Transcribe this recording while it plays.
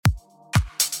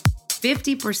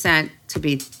50% to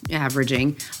be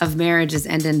averaging of marriages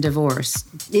end in divorce.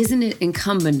 Isn't it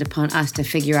incumbent upon us to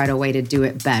figure out a way to do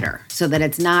it better so that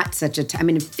it's not such a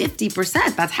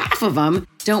 50%, that's half of them.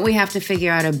 Don't we have to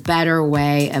figure out a better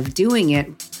way of doing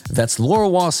it? That's Laura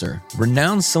Wasser,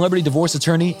 renowned celebrity divorce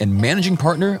attorney and managing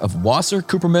partner of Wasser,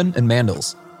 Cooperman, and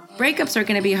Mandels. Breakups are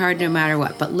going to be hard no matter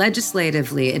what, but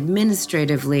legislatively,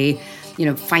 administratively,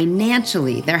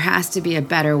 financially, there has to be a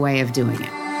better way of doing it.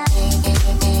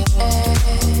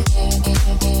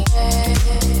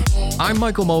 I'm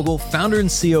Michael Mogul, founder and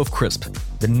CEO of CRISP,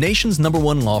 the nation's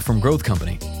 #1 law firm growth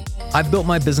company. I've built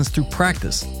my business through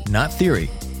practice, not theory.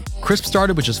 CRISP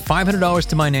started with just $500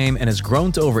 to my name and has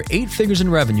grown to over 8 figures in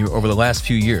revenue over the last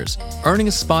few years, earning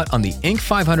a spot on the Inc.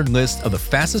 500 list of the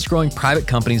fastest growing private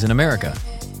companies in America.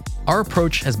 Our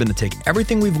approach has been to take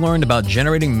everything we've learned about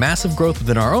generating massive growth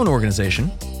within our own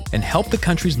organization and help the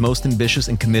country's most ambitious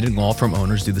and committed law firm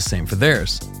owners do the same for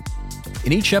theirs.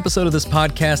 In each episode of this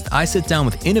podcast, I sit down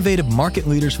with innovative market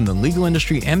leaders from the legal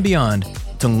industry and beyond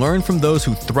to learn from those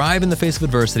who thrive in the face of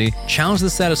adversity, challenge the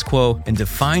status quo, and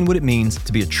define what it means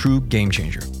to be a true game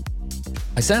changer.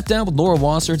 I sat down with Laura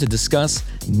Wasser to discuss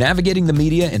navigating the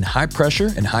media in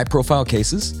high-pressure and high-profile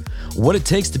cases, what it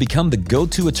takes to become the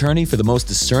go-to attorney for the most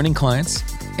discerning clients,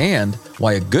 and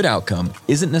why a good outcome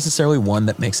isn't necessarily one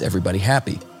that makes everybody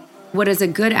happy. What is a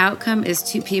good outcome is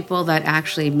two people that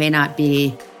actually may not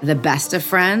be the best of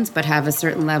friends, but have a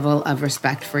certain level of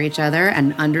respect for each other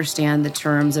and understand the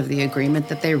terms of the agreement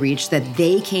that they reached, that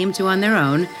they came to on their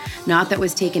own, not that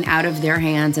was taken out of their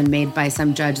hands and made by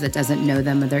some judge that doesn't know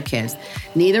them or their kids.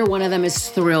 Neither one of them is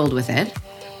thrilled with it,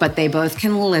 but they both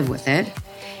can live with it.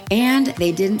 And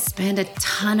they didn't spend a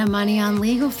ton of money on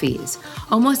legal fees.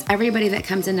 Almost everybody that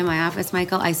comes into my office,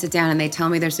 Michael, I sit down and they tell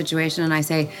me their situation and I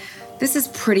say, this is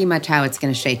pretty much how it's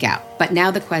going to shake out. But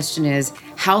now the question is,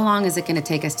 how long is it going to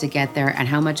take us to get there, and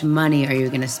how much money are you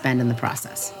going to spend in the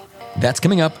process? That's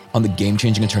coming up on the Game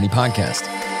Changing Attorney podcast.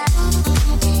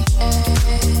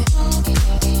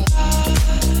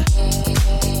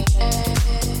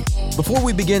 Before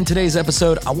we begin today's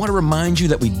episode, I want to remind you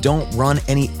that we don't run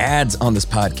any ads on this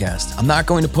podcast. I'm not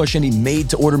going to push any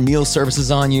made-to-order meal services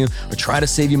on you or try to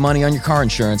save you money on your car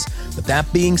insurance. But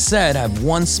that being said, I have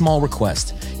one small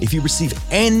request. If you receive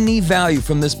any value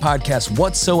from this podcast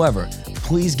whatsoever,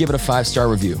 please give it a 5-star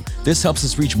review. This helps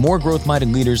us reach more growth-minded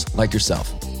leaders like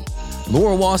yourself.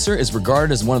 Laura Wasser is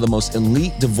regarded as one of the most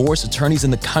elite divorce attorneys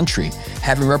in the country,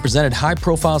 having represented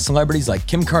high-profile celebrities like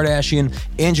Kim Kardashian,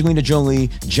 Angelina Jolie,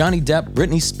 Johnny Depp,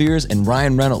 Britney Spears, and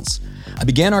Ryan Reynolds. I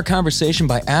began our conversation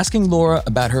by asking Laura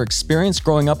about her experience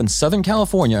growing up in Southern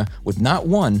California with not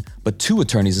one, but 2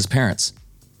 attorneys as parents.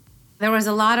 There was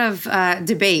a lot of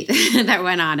debate that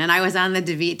went on, and I was on the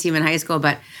debate team in high school,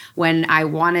 but when I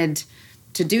wanted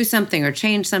to do something or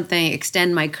change something,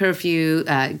 extend my curfew,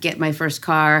 get my first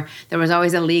car, there was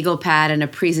always a legal pad and a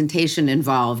presentation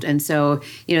involved. And so,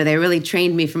 they really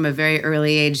trained me from a very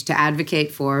early age to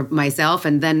advocate for myself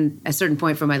and then at a certain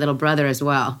point for my little brother as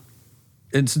well.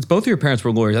 And since both of your parents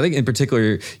were lawyers, I think in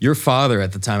particular, your father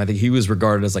at the time, I think he was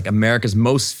regarded as like America's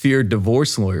most feared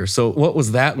divorce lawyer. So what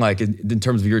was that like in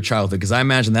terms of your childhood? Because I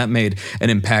imagine that made an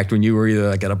impact when you were either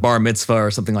like at a bar mitzvah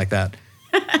or something like that.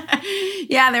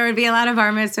 Yeah, there would be a lot of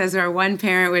bar mitzvahs where one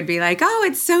parent would be like, oh,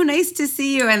 it's so nice to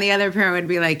see you. And the other parent would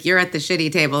be like, you're at the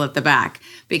shitty table at the back,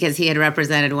 because he had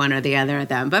represented one or the other of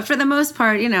them. But for the most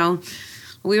part,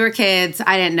 we were kids.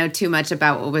 I didn't know too much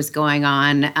about what was going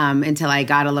on until I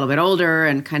got a little bit older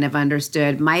and kind of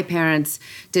understood. My parents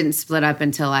didn't split up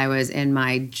until I was in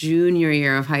my junior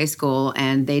year of high school,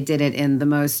 and they did it in the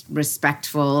most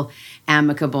respectful,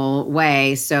 amicable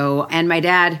way. And my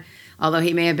dad, although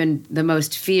he may have been the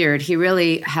most feared, he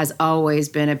really has always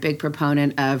been a big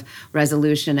proponent of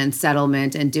resolution and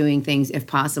settlement and doing things, if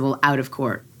possible, out of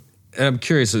court. And I'm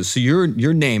curious, so your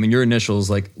name and your initials,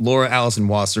 like Laura Allison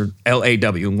Wasser,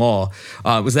 L-A-W, law,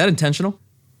 was that intentional?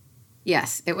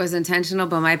 Yes, it was intentional,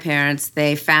 but my parents,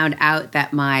 they found out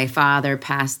that my father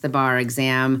passed the bar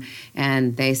exam,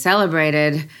 and they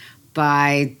celebrated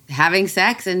by having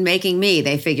sex and making me,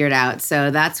 they figured out. So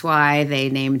that's why they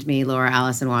named me Laura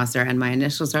Allison Wasser, and my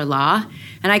initials are Law.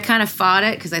 And I kind of fought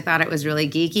it because I thought it was really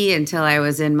geeky until I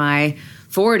was in my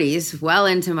 40s, well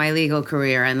into my legal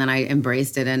career, and then I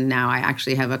embraced it, and now I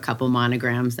actually have a couple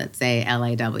monograms that say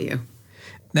LAW.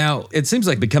 Now, it seems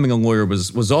like becoming a lawyer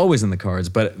was always in the cards,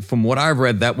 but from what I've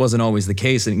read, that wasn't always the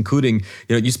case, including,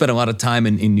 you spent a lot of time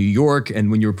in New York,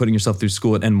 and when you were putting yourself through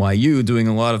school at NYU, doing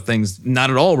a lot of things not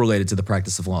at all related to the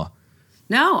practice of law.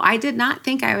 No, I did not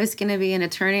think I was going to be an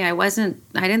attorney. I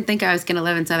didn't think I was going to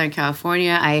live in Southern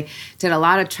California. I did a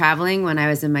lot of traveling when I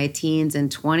was in my teens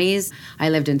and 20s. I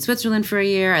lived in Switzerland for a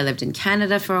year. I lived in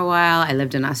Canada for a while. I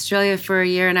lived in Australia for a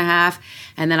year and a half.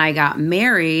 And then I got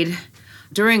married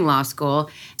during law school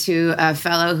to a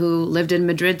fellow who lived in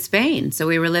Madrid, Spain. So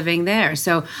we were living there.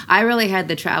 So I really had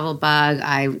the travel bug.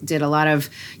 I did a lot of,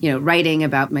 writing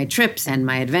about my trips and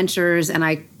my adventures. And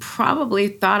I probably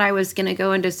thought I was going to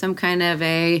go into some kind of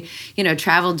a,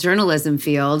 travel journalism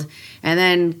field. And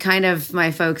then kind of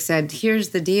my folks said, here's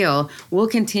the deal. We'll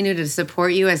continue to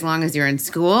support you as long as you're in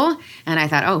school. And I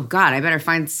thought, oh God, I better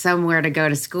find somewhere to go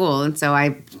to school. And so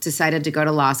I decided to go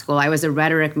to law school. I was a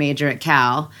rhetoric major at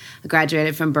Cal. I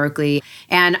graduated from Berkeley.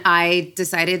 And I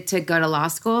decided to go to law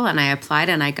school, and I applied,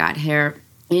 and I got here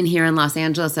in Los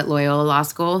Angeles at Loyola Law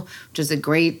School, which is a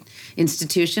great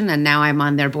institution. And now I'm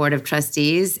on their board of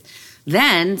trustees.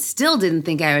 Then still didn't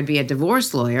think I would be a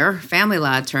divorce lawyer, family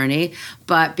law attorney,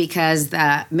 but because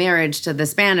the marriage to the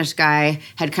Spanish guy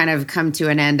had kind of come to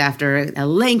an end after a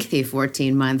lengthy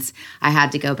 14 months, I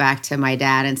had to go back to my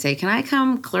dad and say, can I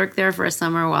come clerk there for a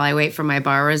summer while I wait for my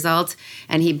bar results?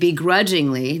 And he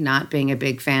begrudgingly, not being a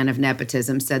big fan of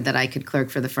nepotism, said that I could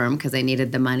clerk for the firm because I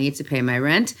needed the money to pay my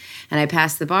rent. And I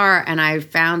passed the bar, and I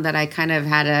found that I kind of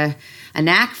had a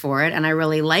knack for it, and I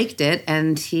really liked it,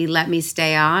 and he let me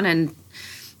stay on, and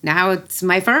now it's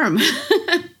my firm.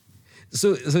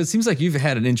 So it seems like you've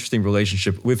had an interesting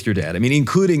relationship with your dad. I mean,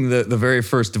 including the very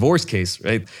first divorce case,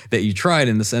 right, that you tried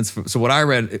in the sense. So what I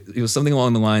read, it was something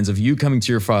along the lines of you coming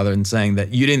to your father and saying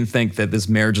that you didn't think that this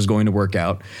marriage was going to work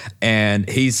out. And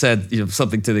he said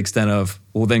something to the extent of,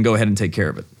 well, then go ahead and take care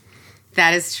of it.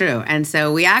 That is true. And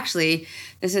so we actually,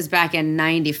 this is back in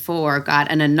 94, got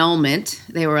an annulment.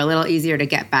 They were a little easier to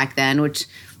get back then, which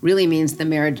really means the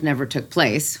marriage never took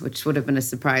place, which would have been a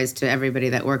surprise to everybody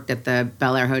that worked at the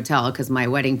Bel Air Hotel because my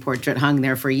wedding portrait hung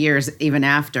there for years, even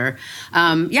after.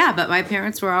 But my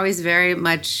parents were always very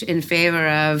much in favor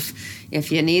of,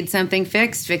 if you need something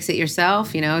fixed, fix it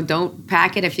yourself. Don't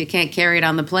pack it if you can't carry it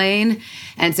on the plane.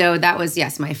 And so that was,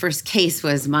 yes, my first case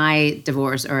was my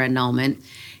divorce or annulment.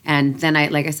 And then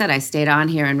I stayed on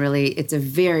here, and really it's a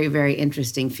very, very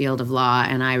interesting field of law.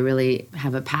 And I really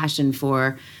have a passion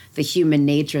for the human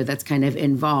nature that's kind of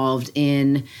involved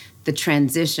in the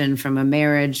transition from a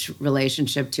marriage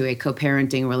relationship to a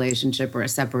co-parenting relationship or a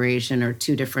separation or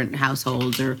two different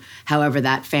households or however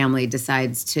that family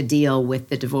decides to deal with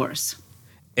the divorce.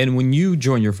 And when you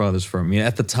joined your father's firm, I mean,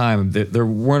 at the time, there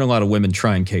weren't a lot of women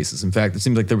trying cases. In fact, it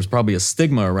seems like there was probably a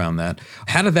stigma around that.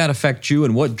 How did that affect you,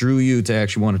 and what drew you to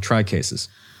actually want to try cases?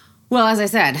 Well, as I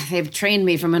said, they've trained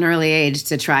me from an early age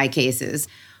to try cases.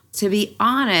 To be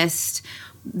honest,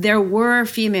 there were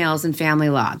females in family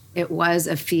law. It was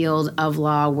a field of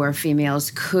law where females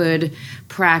could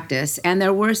practice. And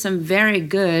there were some very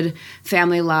good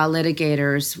family law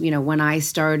litigators, when I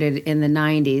started in the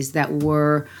 90s that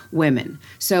were women.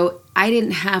 So I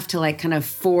didn't have to kind of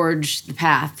forge the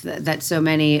path that so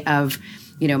many of,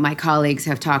 my colleagues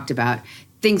have talked about.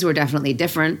 Things were definitely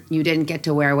different. You didn't get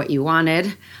to wear what you wanted.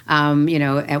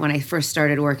 When I first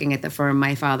started working at the firm,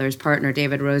 my father's partner,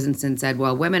 David Rosenson, said,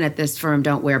 well, women at this firm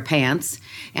don't wear pants,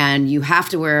 and you have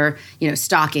to wear,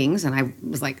 stockings. And I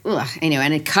was like, ugh,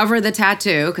 and cover the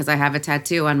tattoo, because I have a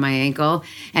tattoo on my ankle,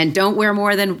 and don't wear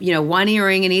more than, one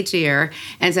earring in each ear.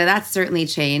 And so that's certainly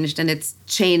changed, and it's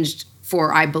changed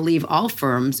for, I believe, all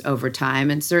firms over time.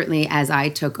 And certainly as I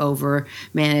took over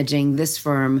managing this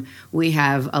firm, we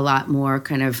have a lot more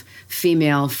kind of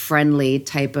female-friendly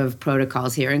type of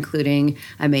protocols here, including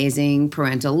amazing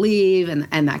parental leave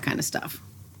and that kind of stuff.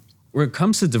 When it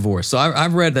comes to divorce, so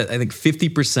I've read that I think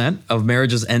 50% of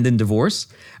marriages end in divorce.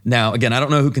 Now, again, I don't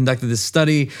know who conducted this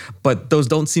study, but those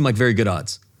don't seem like very good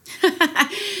odds.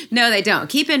 No, they don't.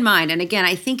 Keep in mind, and again,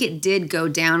 I think it did go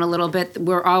down a little bit.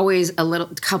 We're always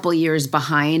couple years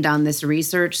behind on this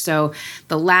research. So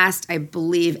the last, I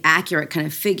believe, accurate kind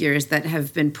of figures that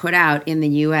have been put out in the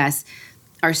U.S.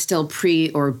 are still pre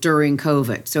or during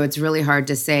COVID. So it's really hard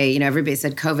to say, everybody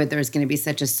said COVID, there's going to be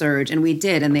such a surge. And we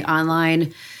did. And the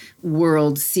online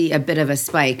world see a bit of a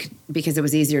spike because it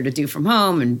was easier to do from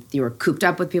home and you were cooped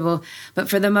up with people. But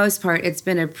for the most part, it's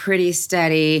been a pretty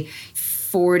steady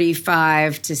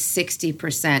 45 to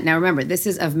 60%. Now, remember, this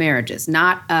is of marriages,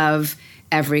 not of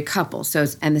every couple.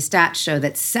 And the stats show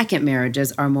that second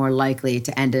marriages are more likely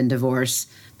to end in divorce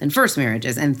than first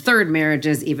marriages, and third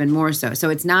marriages even more so. So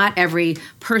it's not every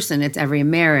person, it's every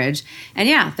marriage. And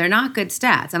yeah, they're not good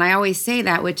stats. And I always say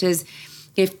that, which is,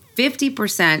 if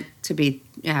 50%, to be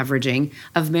averaging,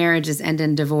 of marriages end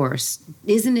in divorce.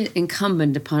 Isn't it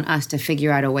incumbent upon us to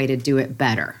figure out a way to do it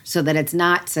better so that it's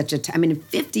not such a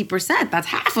 50%, that's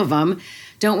half of them.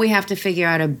 Don't we have to figure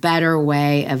out a better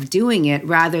way of doing it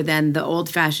rather than the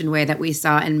old-fashioned way that we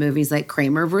saw in movies like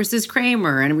Kramer versus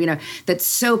Kramer? And, that's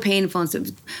so painful. And so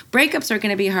breakups are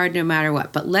going to be hard no matter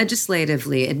what. But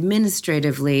legislatively,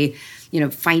 administratively,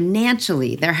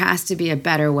 financially, there has to be a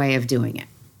better way of doing it.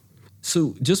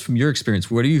 So just from your experience,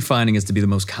 what are you finding as to be the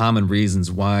most common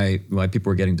reasons why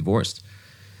people are getting divorced?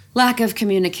 Lack of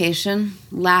communication,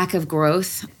 lack of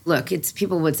growth. Look,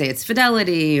 people would say it's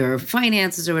fidelity or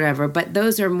finances or whatever, but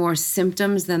those are more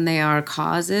symptoms than they are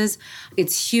causes.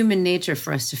 It's human nature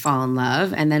for us to fall in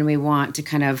love, and then we want to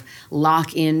kind of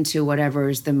lock into whatever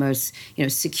is the most,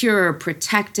 secure,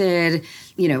 protected,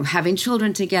 having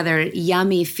children together,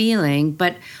 yummy feeling.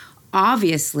 But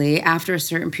obviously, after a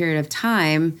certain period of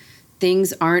time,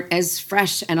 things aren't as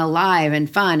fresh and alive and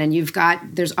fun, and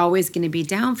there's always going to be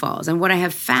downfalls. And what I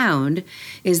have found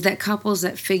is that couples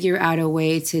that figure out a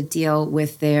way to deal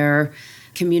with their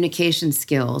communication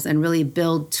skills and really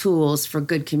build tools for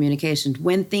good communication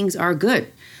when things are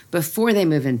good, before they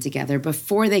move in together,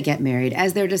 before they get married,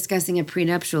 as they're discussing a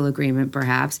prenuptial agreement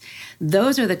perhaps,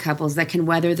 those are the couples that can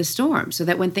weather the storm so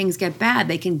that when things get bad,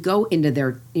 they can go into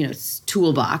their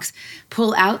toolbox,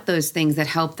 pull out those things that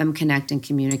help them connect and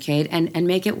communicate and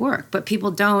make it work. But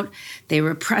people don't. They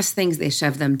repress things, they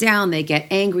shove them down, they get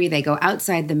angry, they go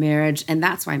outside the marriage, and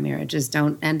that's why marriages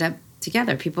don't end up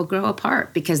together. People grow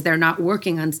apart because they're not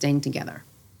working on staying together.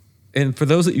 And for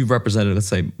those that you've represented, let's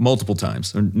say multiple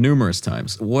times or numerous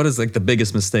times, what is the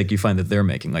biggest mistake you find that they're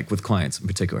making, with clients in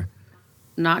particular?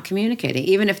 Not communicating,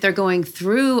 even if they're going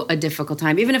through a difficult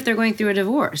time, even if they're going through a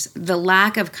divorce, the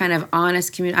lack of kind of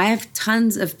honest communication. I have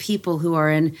tons of people who are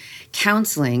in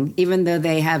counseling, even though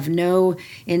they have no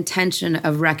intention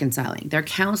of reconciling. They're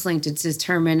counseling to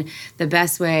determine the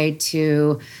best way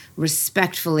to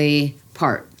respectfully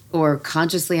part or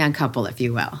consciously uncouple, if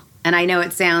you will. And I know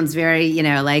it sounds very,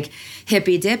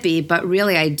 hippy-dippy, but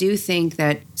really I do think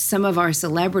that some of our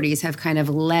celebrities have kind of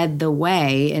led the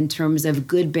way in terms of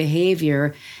good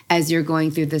behavior as you're going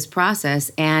through this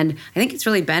process. And I think it's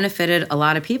really benefited a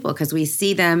lot of people because we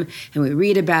see them and we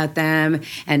read about them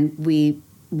and we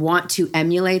want to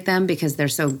emulate them because they're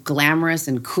so glamorous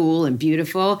and cool and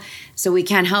beautiful. So we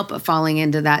can't help but falling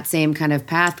into that same kind of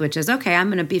path, which is, okay, I'm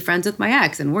going to be friends with my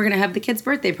ex and we're going to have the kids'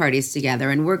 birthday parties together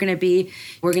and we're going to be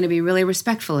really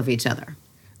respectful of each other.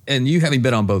 And you having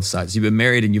been on both sides, you've been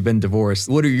married and you've been divorced.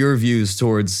 What are your views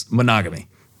towards monogamy?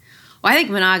 Well, I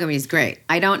think monogamy is great.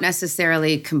 I don't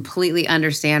necessarily completely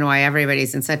understand why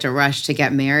everybody's in such a rush to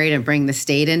get married and bring the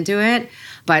state into it.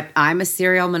 But I'm a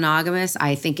serial monogamist.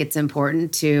 I think it's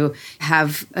important to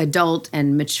have adult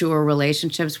and mature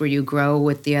relationships where you grow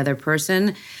with the other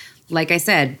person. Like I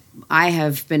said, I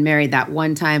have been married that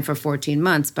one time for 14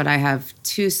 months, but I have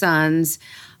 2 sons.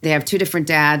 They have 2 different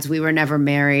dads. We were never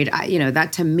married.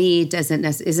 That to me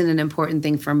isn't an important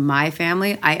thing for my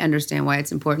family. I understand why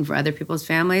it's important for other people's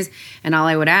families. And all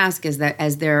I would ask is that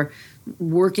as they're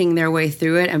working their way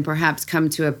through it and perhaps come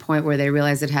to a point where they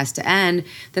realize it has to end,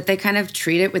 that they kind of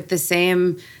treat it with the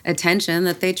same attention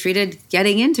that they treated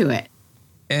getting into it.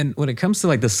 And when it comes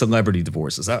to the celebrity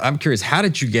divorces, I'm curious, how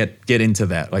did you get into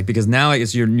that? Because now I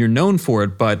guess you're known for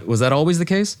it, but was that always the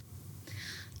case?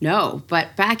 No,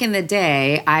 but back in the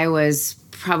day, I was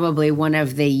probably one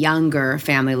of the younger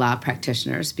family law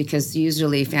practitioners because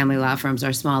usually family law firms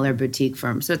are smaller boutique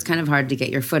firms. So it's kind of hard to get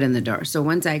your foot in the door. So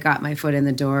once I got my foot in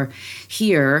the door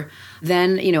here,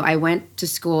 then, I went to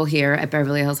school here at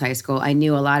Beverly Hills High School. I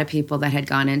knew a lot of people that had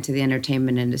gone into the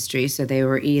entertainment industry. So they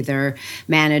were either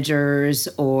managers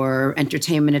or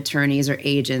entertainment attorneys or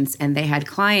agents. And they had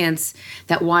clients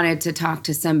that wanted to talk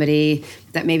to somebody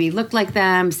that maybe looked like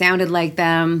them, sounded like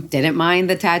them, didn't mind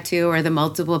the tattoo or the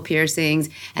multiple piercings.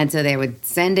 And so they would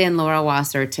send in Laura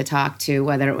Wasser to talk to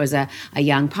whether it was a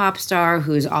young pop star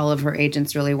whose all of her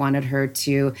agents really wanted her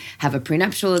to have a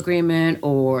prenuptial agreement,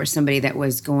 or somebody that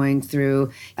was going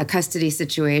through a custody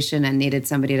situation and needed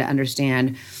somebody to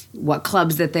understand what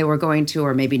clubs that they were going to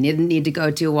or maybe didn't need to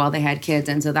go to while they had kids.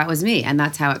 And so that was me. And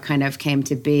that's how it kind of came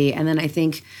to be. And then I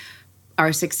think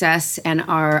our success and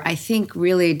our,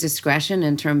 really discretion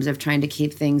in terms of trying to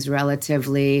keep things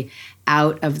relatively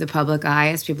out of the public eye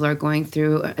as people are going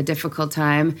through a difficult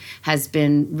time has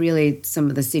been really some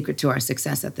of the secret to our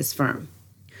success at this firm.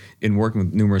 In working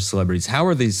with numerous celebrities, how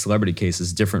are these celebrity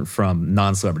cases different from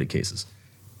non-celebrity cases?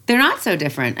 They're not so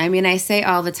different. I mean, I say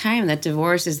all the time that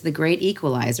divorce is the great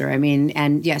equalizer. I mean,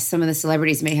 and yes, some of the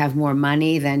celebrities may have more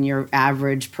money than your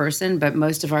average person, but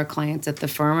most of our clients at the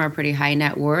firm are pretty high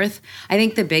net worth. I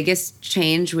think the biggest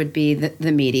change would be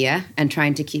the media and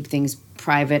trying to keep things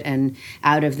private and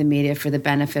out of the media for the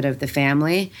benefit of the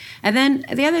family. And then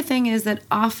the other thing is that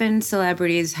often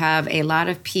celebrities have a lot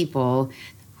of people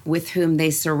with whom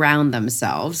they surround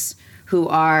themselves who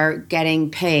are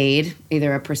getting paid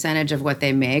either a percentage of what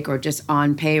they make or just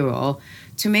on payroll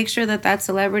to make sure that that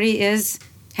celebrity is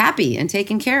happy and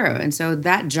taken care of. And so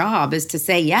that job is to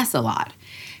say yes a lot.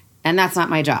 And that's not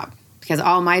my job, because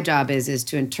all my job is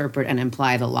to interpret and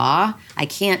apply the law. I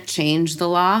can't change the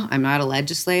law. I'm not a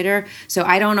legislator. So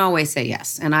I don't always say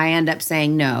yes. And I end up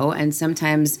saying no. And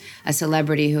sometimes a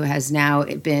celebrity who has now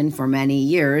been for many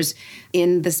years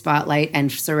in the spotlight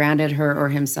and surrounded her or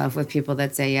himself with people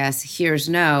that say yes, here's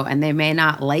no. And they may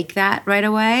not like that right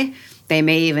away. They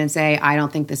may even say, I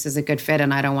don't think this is a good fit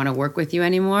and I don't want to work with you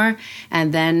anymore.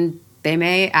 And then they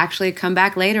may actually come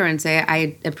back later and say,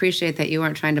 I appreciate that you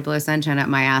weren't trying to blow sunshine up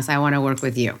my ass. I want to work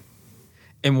with you.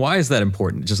 And why is that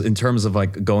important, just in terms of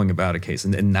like going about a case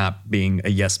and not being a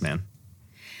yes man?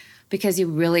 Because you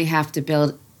really have to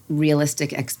build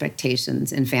realistic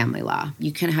expectations in family law.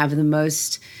 You can have the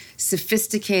most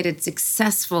sophisticated,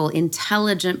 successful,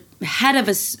 intelligent head of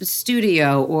a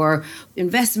studio or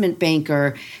investment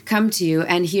banker come to you,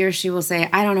 and he or she will say,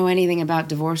 I don't know anything about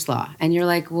divorce law. And you're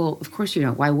like, well, of course you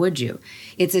don't. Why would you?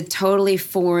 It's a totally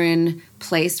foreign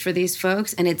place for these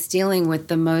folks, and it's dealing with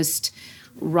the most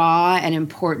raw and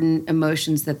important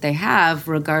emotions that they have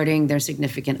regarding their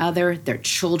significant other, their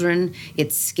children.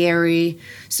 It's scary.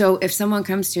 So if someone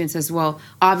comes to you and says, well,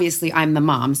 obviously I'm the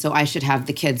mom, so I should have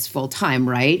the kids full time,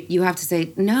 right? You have to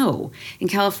say, no. In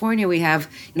California, we have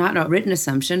not a written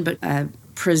assumption, but a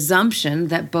presumption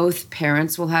that both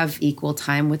parents will have equal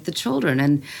time with the children.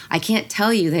 And I can't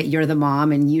tell you that you're the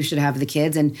mom and you should have the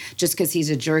kids. And just because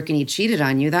he's a jerk and he cheated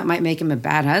on you, that might make him a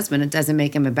bad husband. It doesn't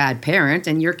make him a bad parent.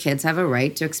 And your kids have a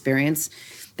right to experience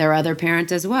their other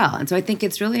parent as well. And so I think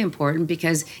it's really important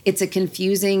because it's a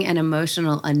confusing and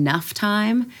emotional enough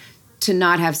time to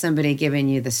not have somebody giving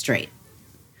you the straight.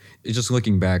 Just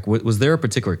looking back, was there a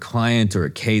particular client or a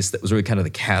case that was really kind of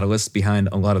the catalyst behind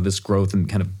a lot of this growth and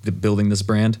kind of building this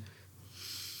brand?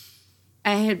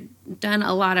 I had done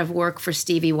a lot of work for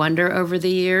Stevie Wonder over the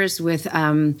years with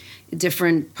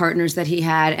different partners that he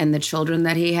had and the children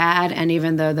that he had. And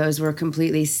even though those were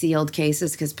completely sealed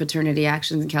cases, because paternity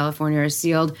actions in California are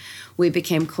sealed, we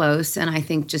became close. And I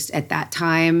think just at that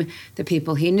time, the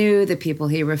people he knew, the people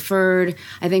he referred,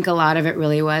 I think a lot of it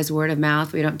really was word of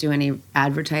mouth. We don't do any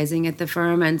advertising at the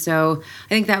firm. And so I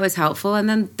think that was helpful. And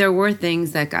then there were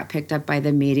things that got picked up by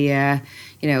the media.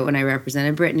 You know, when I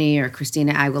represented Britney or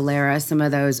Christina Aguilera, some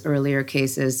of those earlier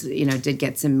cases, you know, did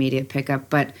get some media pickup.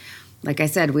 But like I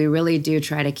said, we really do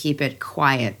try to keep it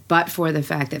quiet. But for the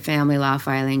fact that family law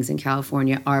filings in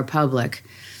California are public,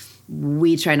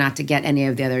 we try not to get any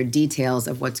of the other details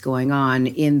of what's going on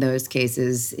in those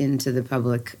cases into the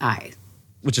public eye.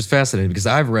 Which is fascinating because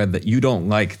I've read that you don't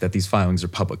like that these filings are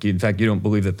public. In fact, you don't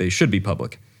believe that they should be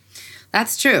public.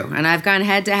 That's true. And I've gone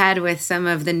head to head with some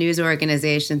of the news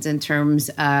organizations in terms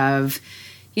of,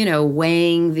 you know,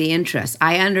 weighing the interests.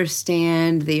 I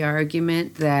understand the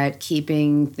argument that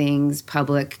keeping things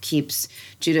public keeps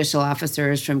judicial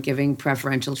officers from giving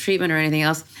preferential treatment or anything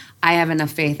else. I have enough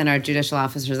faith in our judicial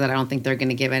officers that I don't think they're going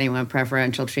to give anyone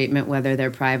preferential treatment, whether they're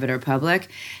private or public.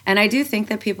 And I do think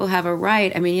that people have a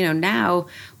right. I mean, you know, now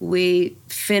we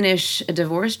finish a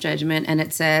divorce judgment and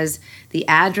it says the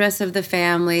address of the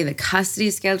family, the custody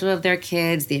schedule of their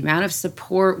kids, the amount of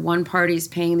support one party's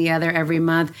paying the other every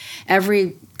month,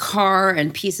 every car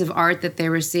and piece of art that they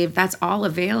receive, that's all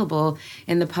available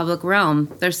in the public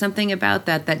realm. There's something about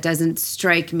that that doesn't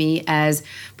strike me as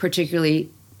particularly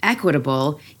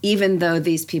equitable. Even though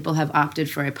these people have opted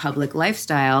for a public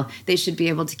lifestyle, they should be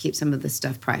able to keep some of this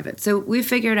stuff private. So we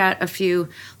figured out a few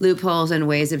loopholes and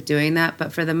ways of doing that,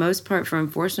 but for the most part, for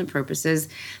enforcement purposes,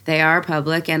 they are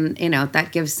public, and you know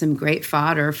that gives some great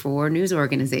fodder for news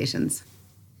organizations.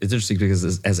 It's interesting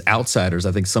because as outsiders,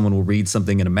 I think someone will read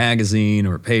something in a magazine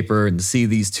or a paper and see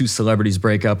these two celebrities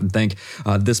break up and think,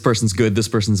 this person's good, this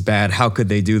person's bad, how could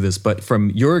they do this? But from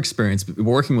your experience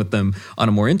working with them on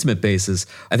a more intimate basis,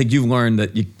 I think you've learned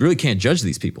that you really can't judge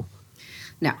these people.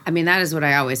 No, I mean, that is what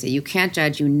I always say. You can't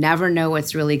judge. You never know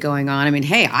what's really going on. I mean,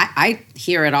 hey, I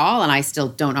hear it all and I still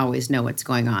don't always know what's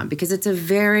going on because it's a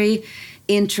very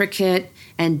intricate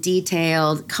and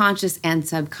detailed, conscious and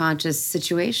subconscious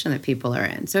situation that people are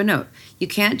in. So no, you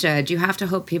can't judge. You have to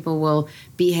hope people will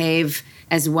behave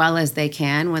as well as they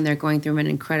can when they're going through an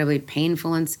incredibly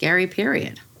painful and scary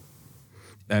period.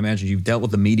 I imagine you've dealt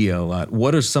with the media a lot.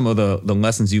 What are some of the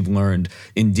lessons you've learned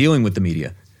in dealing with the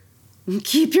media?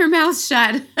 Keep your mouth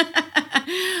shut.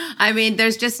 I mean,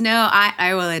 there's just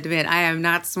I will admit, I am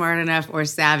not smart enough or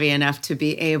savvy enough to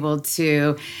be able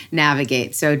to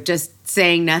navigate. So just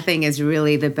saying nothing is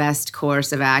really the best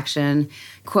course of action.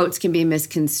 Quotes can be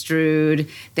misconstrued.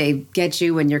 They get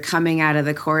you when you're coming out of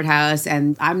the courthouse,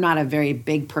 and I'm not a very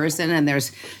big person, and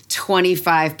there's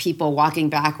 25 people walking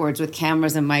backwards with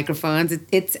cameras and microphones.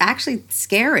 It's actually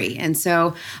scary. And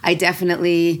so I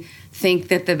definitely think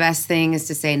that the best thing is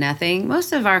to say nothing.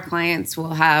 Most of our clients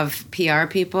will have PR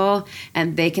people,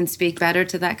 and they can speak better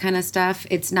to that kind of stuff.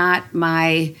 It's not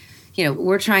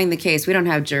we're trying the case. We don't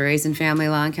have juries in family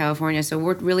law in California, so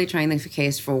we're really trying the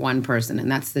case for one person,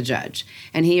 and that's the judge.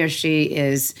 And he or she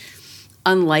is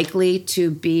unlikely to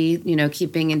be,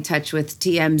 keeping in touch with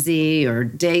TMZ or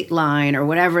Dateline or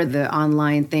whatever the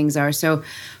online things are. So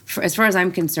as far as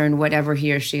I'm concerned, whatever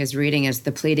he or she is reading is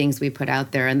the pleadings we put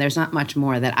out there, and there's not much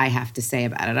more that I have to say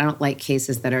about it. I don't like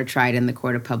cases that are tried in the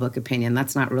court of public opinion.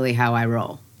 That's not really how I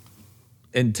roll.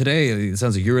 And today, it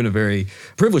sounds like you're in a very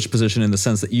privileged position in the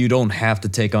sense that you don't have to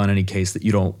take on any case that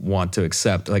you don't want to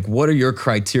accept. Like, what are your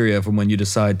criteria for when you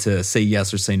decide to say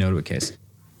yes or say no to a case?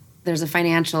 There's a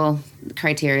financial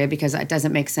criteria because it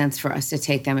doesn't make sense for us to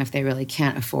take them if they really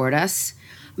can't afford us.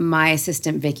 My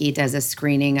assistant, Vicky, does a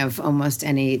screening of almost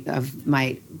any of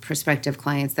my prospective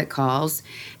clients that calls.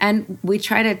 And we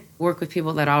try to work with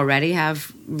people that already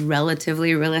have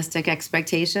relatively realistic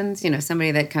expectations.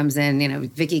 Somebody that comes in,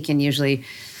 Vicky can usually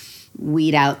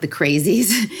weed out the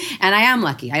crazies. And I am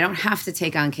lucky. I don't have to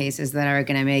take on cases that are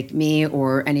going to make me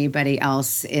or anybody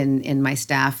else in my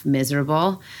staff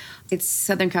miserable. It's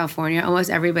Southern California. Almost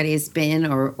everybody's been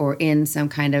or in some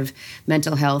kind of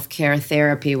mental health care,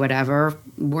 therapy, whatever.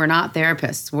 We're not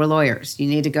therapists. We're lawyers. You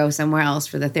need to go somewhere else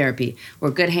for the therapy. We're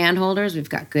good handholders. We've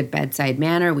got good bedside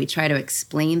manner. We try to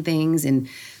explain things in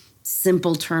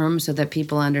simple terms so that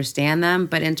people understand them.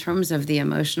 But in terms of the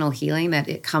emotional healing that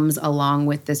it comes along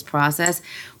with this process,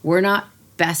 we're not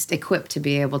best equipped to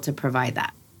be able to provide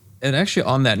that. And actually,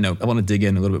 on that note, I want to dig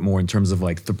in a little bit more in terms of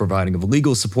like the providing of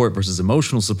legal support versus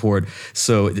emotional support.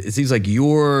 So it seems like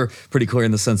you're pretty clear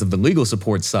in the sense of the legal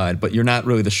support side, but you're not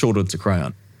really the shoulder to cry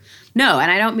on. No,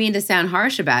 and I don't mean to sound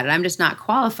harsh about it. I'm just not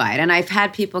qualified. And I've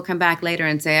had people come back later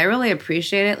and say, I really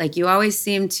appreciate it. Like, you always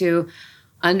seem to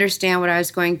understand what I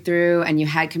was going through, and you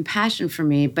had compassion for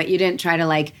me, but you didn't try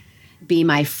to be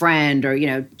my friend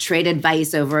or, trade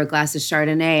advice over a glass of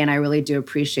Chardonnay. And I really do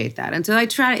appreciate that. And so I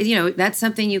try, that's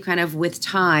something you kind of with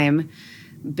time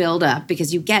build up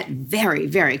because you get very,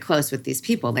 very close with these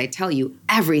people. They tell you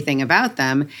everything about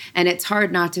them. And it's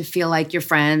hard not to feel like you're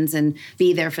friends and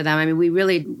be there for them. I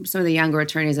mean, some of the younger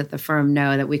attorneys at the firm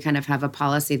know that we kind of have a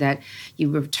policy that you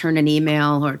return an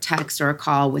email or text or a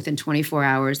call within 24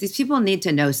 hours. These people need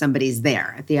to know somebody's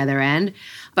there at the other end.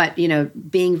 But,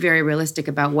 being very realistic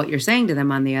about what you're saying to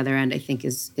them on the other end, I think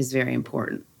is very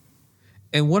important.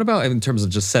 And what about in terms of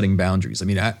just setting boundaries? I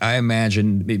mean, I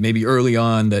imagine maybe early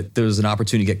on that there was an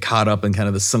opportunity to get caught up in kind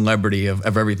of the celebrity of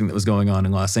everything that was going on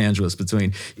in Los Angeles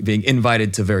between being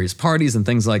invited to various parties and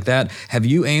things like that. Have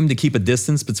you aimed to keep a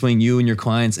distance between you and your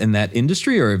clients in that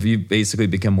industry, or have you basically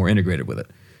become more integrated with it?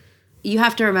 You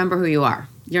have to remember who you are.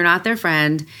 You're not their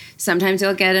friend. Sometimes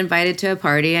you'll get invited to a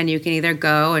party and you can either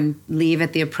go and leave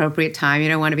at the appropriate time. You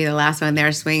don't want to be the last one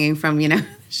there swinging from,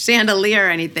 chandelier or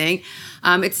anything.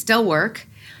 It's still work.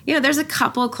 There's a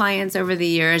couple of clients over the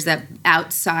years that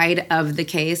outside of the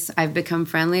case I've become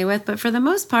friendly with. But for the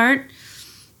most part,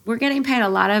 we're getting paid a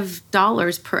lot of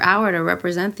dollars per hour to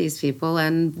represent these people,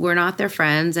 and we're not their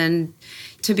friends. And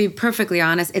to be perfectly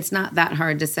honest, it's not that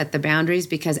hard to set the boundaries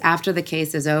because after the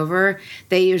case is over,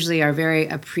 they usually are very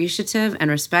appreciative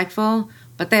and respectful,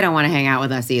 but they don't want to hang out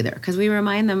with us either because we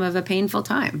remind them of a painful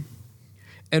time.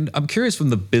 And I'm curious from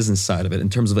the business side of it in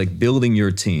terms of building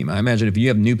your team. I imagine if you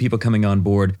have new people coming on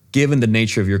board, given the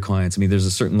nature of your clients, there's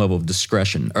a certain level of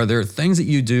discretion. Are there things that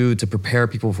you do to prepare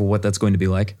people for what that's going to be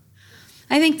like?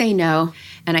 I think they know.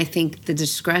 And I think the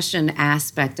discretion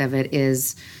aspect of it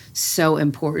is so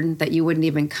important that you wouldn't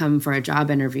even come for a job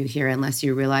interview here unless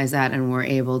you realize that and were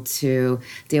able to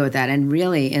deal with that. And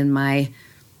really, in my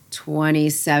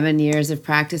 27 years of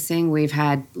practicing, we've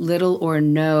had little or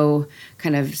no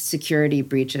kind of security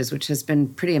breaches, which has been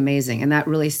pretty amazing. And that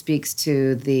really speaks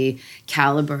to the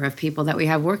caliber of people that we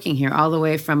have working here, all the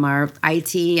way from our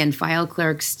IT and file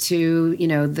clerks to,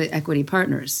 the equity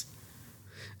partners.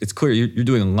 it's clear you're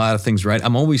doing a lot of things right.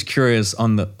 I'm always curious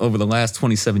over the last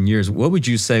 27 years, what would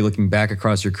you say, looking back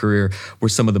across your career, were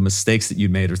some of the mistakes that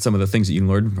you'd made or some of the things that you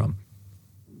learned from?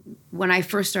 When I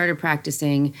first started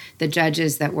practicing, the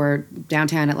judges that were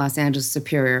downtown at Los Angeles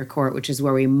Superior Court, which is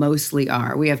where we mostly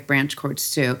are, we have branch courts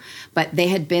too, but they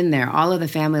had been there. All of the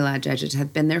family law judges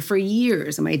had been there for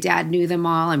years, and my dad knew them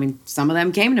all. I mean, some of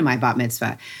them came to my bat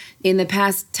mitzvah. In the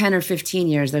past 10 or 15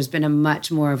 years, there's been a much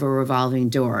more of a revolving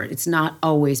door. It's not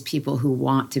always people who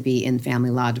want to be in family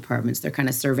law departments. They're kind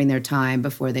of serving their time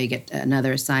before they get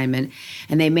another assignment.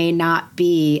 And they may not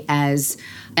be as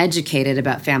educated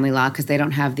about family law because they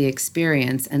don't have the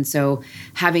experience. And so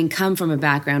having come from a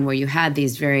background where you had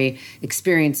these very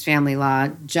experienced family law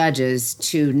judges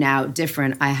to now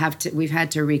different, we've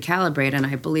had to recalibrate. And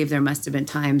I believe there must have been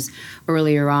times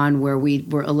earlier on where we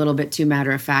were a little bit too matter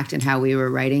of fact in how we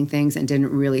were writing things and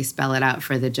didn't really spell it out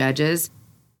for the judges.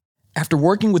 After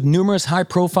working with numerous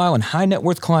high-profile and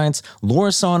high-net-worth clients,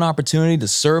 Laura saw an opportunity to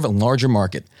serve a larger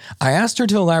market. I asked her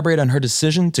to elaborate on her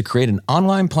decision to create an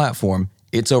online platform,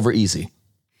 It's Over Easy.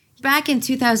 Back in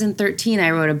 2013,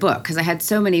 I wrote a book because I had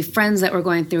so many friends that were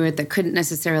going through it that couldn't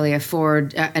necessarily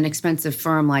afford an expensive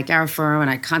firm like our firm,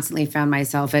 and I constantly found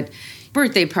myself at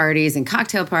birthday parties and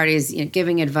cocktail parties,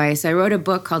 giving advice. I wrote a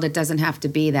book called It Doesn't Have to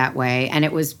Be That Way, and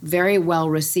it was very well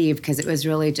received because it was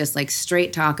really just like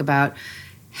straight talk about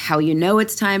how you know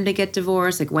it's time to get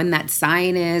divorced, like when that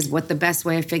sign is, what the best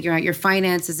way of figuring out your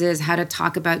finances is, how to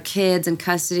talk about kids and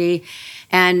custody.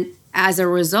 And as a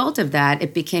result of that,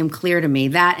 it became clear to me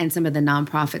that and some of the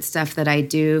nonprofit stuff that I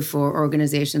do for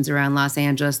organizations around Los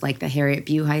Angeles, like the Harriet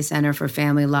Buhey Center for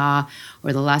Family Law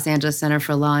or the Los Angeles Center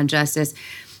for Law and Justice,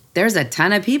 there's a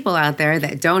ton of people out there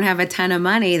that don't have a ton of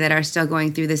money that are still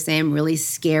going through the same really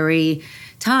scary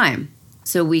time.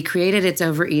 So we created It's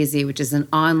Over Easy, which is an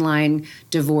online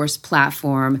divorce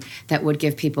platform that would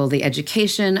give people the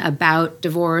education about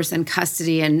divorce and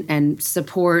custody and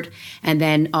support, and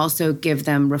then also give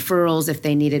them referrals if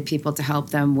they needed people to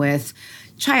help them with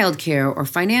childcare or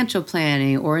financial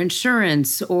planning or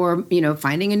insurance or,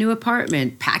 finding a new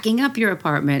apartment, packing up your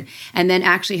apartment, and then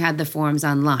actually had the forms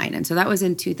online. And so that was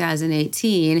in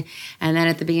 2018. And then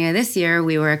at the beginning of this year,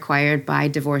 we were acquired by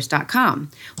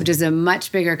Divorce.com, which is a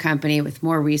much bigger company with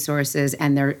more resources.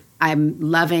 And I'm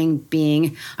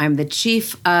the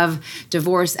chief of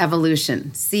Divorce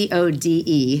Evolution,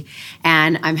 CODE,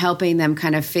 and I'm helping them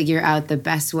kind of figure out the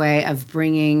best way of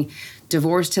bringing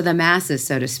divorce to the masses,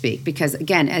 so to speak. Because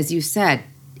again, as you said,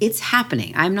 it's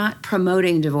happening. I'm not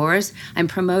promoting divorce. I'm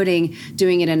promoting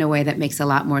doing it in a way that makes a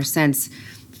lot more sense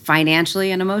financially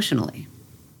and emotionally.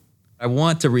 I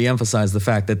want to reemphasize the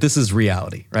fact that this is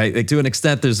reality, right? Like, to an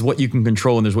extent, there's what you can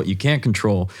control and there's what you can't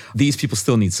control. These people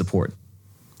still need support.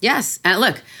 Yes. And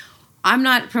look, I'm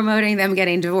not promoting them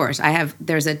getting divorced.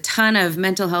 There's a ton of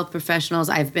mental health professionals.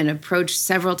 I've been approached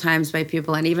several times by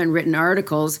people and even written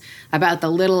articles about the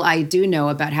little I do know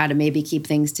about how to maybe keep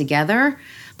things together.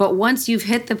 But once you've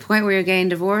hit the point where you're getting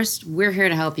divorced, we're here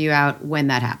to help you out when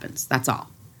that happens. That's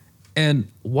all. And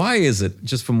why is it,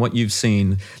 just from what you've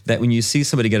seen, that when you see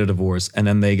somebody get a divorce and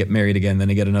then they get married again, then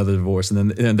they get another divorce, and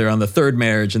then they're on the third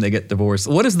marriage and they get divorced?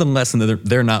 What is the lesson that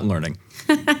they're not learning?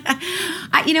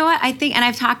 You know what? I think, and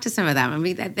I've talked to some of them. I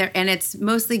mean, and it's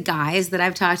mostly guys that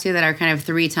I've talked to that are kind of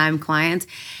 3-time clients.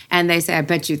 And they say, I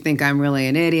bet you think I'm really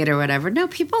an idiot or whatever. No,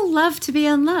 people love to be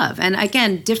in love. And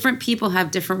again, different people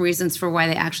have different reasons for why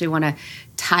they actually want to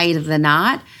tie the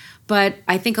knot. But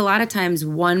I think a lot of times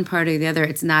one party or the other,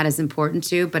 it's not as important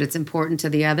to, but it's important to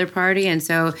the other party. And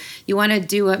so you want to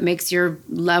do what makes your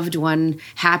loved one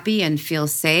happy and feel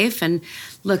safe. And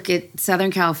look, at Southern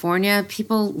California,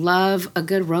 people love a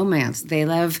good romance. They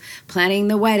love planning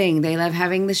the wedding. They love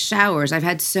having the showers. I've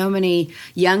had so many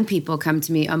young people come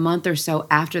to me a month or so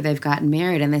after they've gotten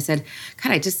married, and they said,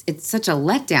 God, it's such a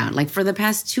letdown. Like, for the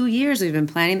past 2 years, we've been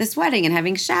planning this wedding and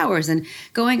having showers and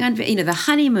going on, the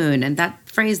honeymoon. And that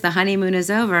phrase, the honeymoon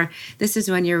is over. This is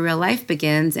when your real life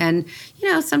begins. And,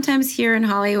 sometimes here in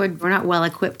Hollywood, we're not well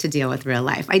equipped to deal with real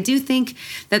life. I do think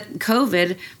that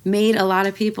COVID made a lot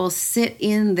of people sit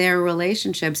in their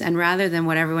relationships, and rather than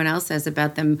what everyone else says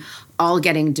about them all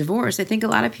getting divorced, I think a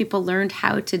lot of people learned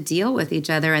how to deal with each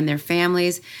other and their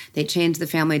families. They changed the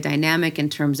family dynamic in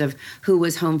terms of who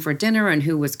was home for dinner and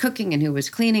who was cooking and who was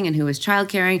cleaning and who was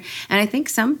childcaring. And I think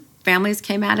some families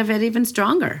came out of it even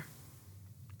stronger.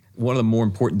 one of the more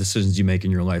important decisions you make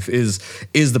in your life is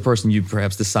the person you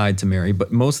perhaps decide to marry.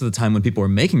 But most of the time when people are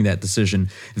making that decision,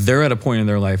 they're at a point in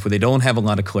their life where they don't have a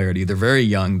lot of clarity. They're very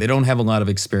young. They don't have a lot of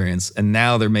experience. And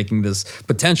now they're making this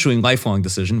potentially lifelong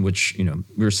decision, which,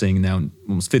 we're seeing now in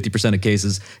almost 50% of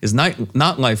cases is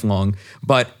not lifelong.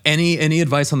 But any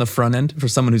advice on the front end for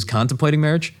someone who's contemplating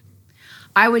marriage?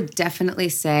 I would definitely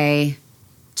say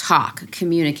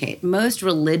communicate. Most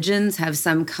religions have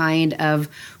some kind of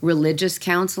religious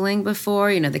counseling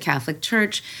before, the Catholic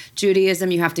Church, Judaism,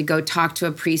 you have to go talk to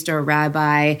a priest or a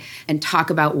rabbi and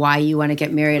talk about why you want to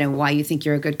get married and why you think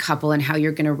you're a good couple and how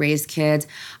you're going to raise kids.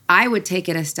 I would take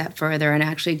it a step further and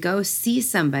actually go see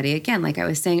somebody, again, like I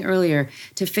was saying earlier,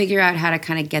 to figure out how to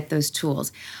kind of get those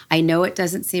tools. I know it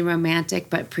doesn't seem romantic,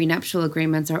 but prenuptial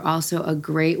agreements are also a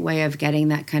great way of getting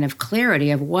that kind of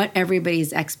clarity of what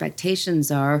everybody's expectations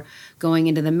are going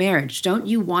into the marriage. Don't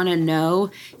you want to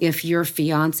know if your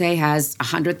fiance has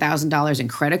 $100,000 in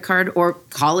credit card or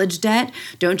college debt?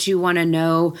 Don't you want to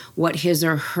know what his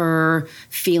or her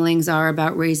feelings are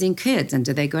about raising kids? And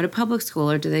do they go to public school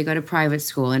or do they go to private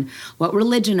school? And what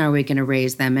religion are we going to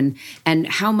raise them? And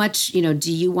how much,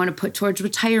 do you want to put towards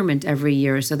retirement every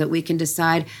year so that we can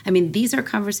decide? I mean, these are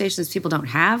conversations people don't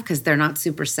have because they're not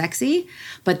super sexy,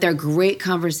 but they're great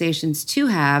conversations to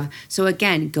have. So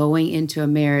again, going into a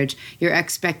marriage, your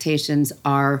expectations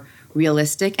are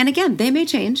realistic. And again, they may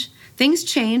change. Things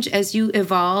change as you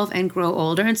evolve and grow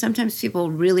older. And sometimes people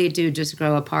really do just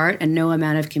grow apart and no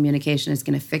amount of communication is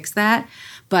going to fix that.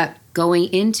 But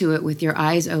going into it with your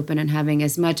eyes open and having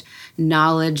as much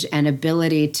knowledge and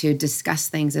ability to discuss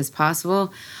things as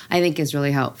possible, I think is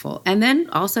really helpful. And then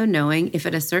also knowing if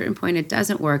at a certain point it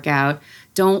doesn't work out,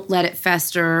 don't let it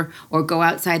fester or go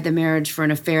outside the marriage for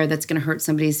an affair that's going to hurt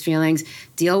somebody's feelings.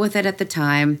 Deal with it at the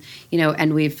time,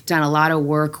 and we've done a lot of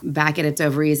work back at It's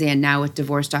Over Easy and now with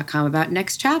Divorce.com about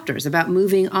next chapters, about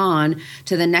moving on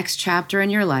to the next chapter in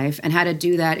your life and how to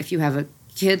do that if you have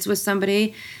kids with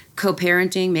somebody,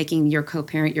 co-parenting, making your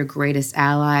co-parent your greatest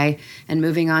ally, and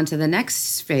moving on to the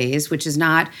next phase, which is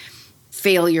not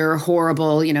failure,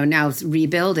 horrible, now it's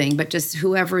rebuilding, but just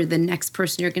whoever the next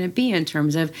person you're going to be in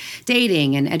terms of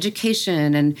dating and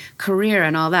education and career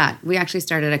and all that. We actually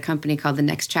started a company called the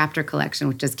Next Chapter Collection,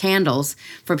 which is candles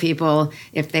for people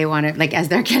if they want to, like as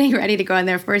they're getting ready to go on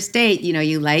their first date,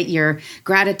 you light your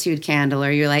gratitude candle or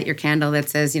you light your candle that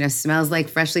says, smells like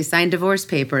freshly signed divorce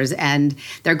papers. And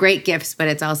they're great gifts, but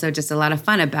it's also just a lot of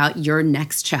fun about your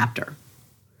next chapter.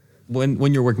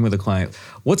 When you're working with a client,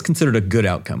 what's considered a good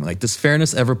outcome? Like, does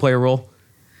fairness ever play a role?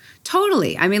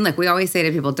 Totally. I mean, look, we always say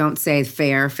to people, don't say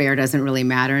fair. Fair doesn't really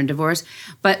matter in divorce.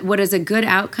 But what is a good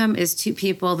outcome is two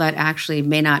people that actually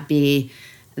may not be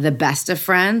the best of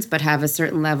friends, but have a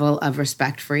certain level of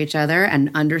respect for each other and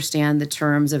understand the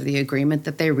terms of the agreement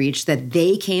that they reached, that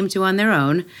they came to on their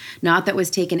own, not that was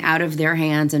taken out of their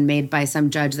hands and made by some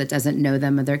judge that doesn't know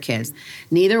them or their kids.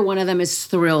 Neither one of them is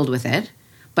thrilled with it,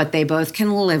 but they both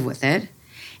can live with it.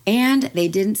 And they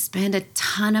didn't spend a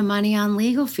ton of money on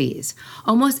legal fees.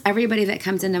 Almost everybody that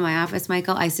comes into my office,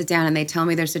 Michael, I sit down and they tell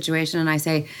me their situation and I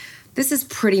say, this is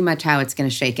pretty much how it's going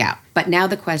to shake out. But now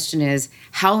the question is,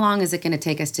 how long is it going to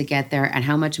take us to get there and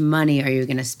how much money are you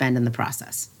going to spend in the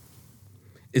process?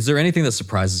 Is there anything that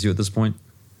surprises you at this point?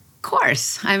 Of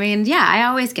course. I mean, yeah, I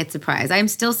always get surprised. I'm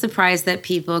still surprised that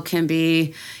people can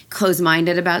be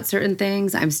closed-minded about certain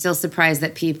things. I'm still surprised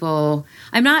that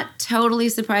I'm not totally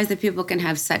surprised that people can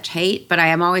have such hate, but I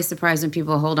am always surprised when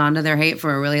people hold on to their hate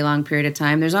for a really long period of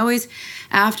time. There's always,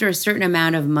 after a certain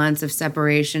amount of months of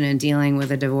separation and dealing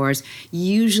with a divorce,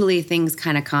 usually things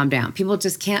kind of calm down. People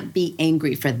just can't be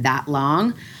angry for that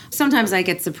long. Sometimes I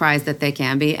get surprised that they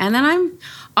can be. And then I'm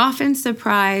often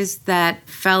surprised that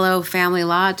fellow family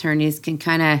law attorneys can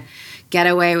kind of get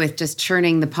away with just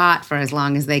churning the pot for as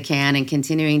long as they can and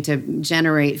continuing to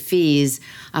generate fees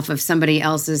off of somebody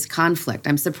else's conflict.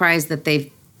 I'm surprised that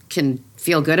they can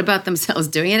feel good about themselves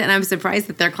doing it, and I'm surprised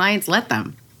that their clients let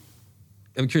them.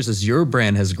 I'm curious, as your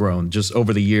brand has grown just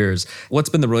over the years, what's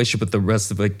been the relationship with the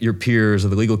rest of your peers or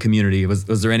the legal community? Was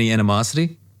there any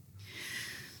animosity?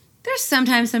 There's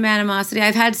sometimes some animosity.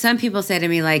 I've had some people say to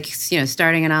me, like,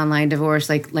 starting an online divorce,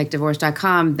 like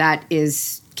Divorce.com, that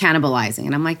is cannibalizing.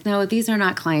 And I'm like, no, these are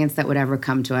not clients that would ever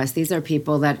come to us. These are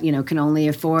people that, can only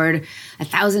afford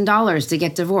 $1,000 to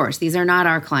get divorced. These are not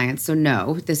our clients. So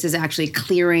no, this is actually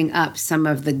clearing up some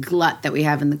of the glut that we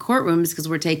have in the courtrooms because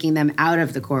we're taking them out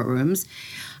of the courtrooms.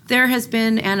 There has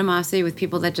been animosity with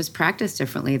people that just practice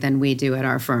differently than we do at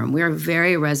our firm. We're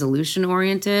very resolution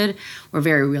oriented. We're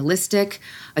very realistic.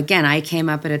 Again, I came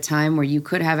up at a time where you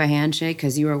could have a handshake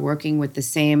because you were working with the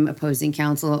same opposing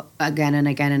counsel again and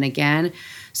again and again.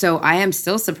 So I am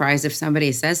still surprised if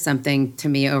somebody says something to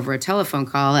me over a telephone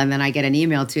call and then I get an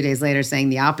email 2 days later saying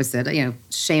the opposite.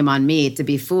 Shame on me to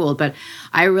be fooled. But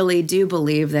I really do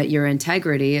believe that your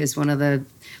integrity is one of the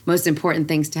most important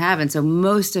things to have. And so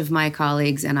most of my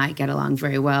colleagues and I get along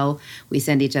very well. We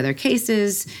send each other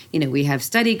cases. We have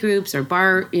study groups or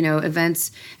bar,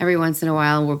 events every once in a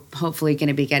while. We're hopefully going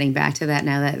to be getting back to that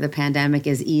now that the pandemic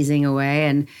is easing away.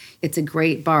 And it's a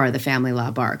great bar, the family law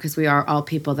bar, because we are all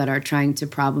people that are trying to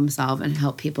problem solve and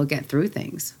help people get through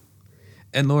things.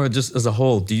 And Laura, just as a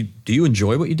whole, do you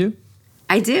enjoy what you do?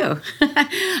 I do.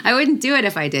 I wouldn't do it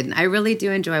if I didn't. I really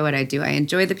do enjoy what I do. I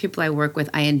enjoy the people I work with.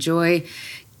 I enjoy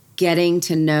getting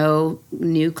to know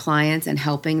new clients and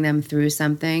helping them through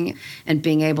something and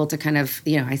being able to kind of,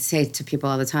 I say to people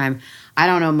all the time, I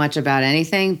don't know much about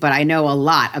anything, but I know a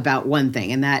lot about one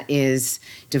thing, and that is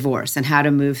divorce and how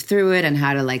to move through it and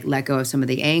how to let go of some of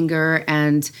the anger.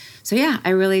 And so, yeah, I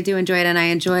really do enjoy it. And I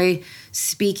enjoy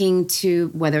speaking to,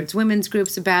 whether it's women's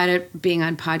groups about it, being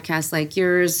on podcasts like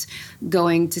yours,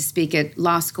 going to speak at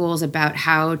law schools about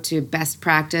how to best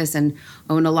practice and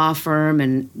own a law firm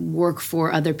and work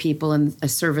for other people in a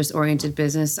service-oriented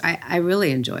business. I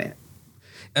really enjoy it.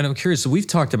 And I'm curious, so we've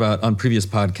talked about on previous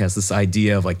podcasts this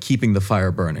idea of keeping the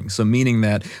fire burning. So meaning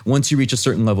that once you reach a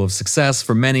certain level of success,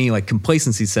 for many,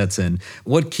 complacency sets in.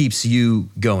 What keeps you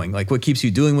going? What keeps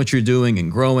you doing what you're doing and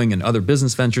growing and other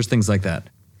business ventures, things like that?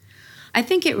 I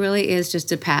think it really is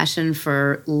just a passion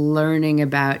for learning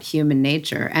about human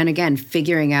nature. And again,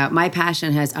 figuring out, my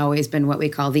passion has always been what we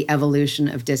call the evolution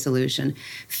of dissolution,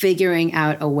 figuring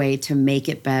out a way to make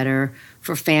it better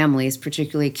for families,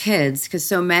 particularly kids, because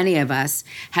so many of us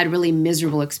had really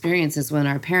miserable experiences when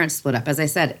our parents split up. As I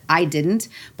said, I didn't,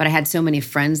 but I had so many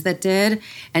friends that did.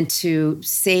 And to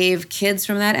save kids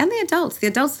from that, and the adults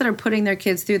that are putting their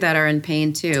kids through that are in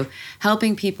pain too,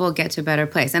 helping people get to a better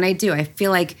place. And I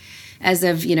feel like as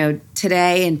of,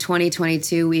 today in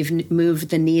 2022, we've moved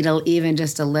the needle even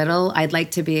just a little. I'd like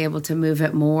to be able to move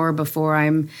it more before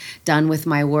I'm done with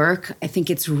my work. I think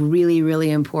it's really,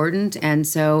 really important. And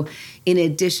so in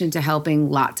addition to helping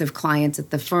lots of clients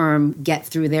at the firm get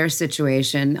through their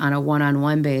situation on a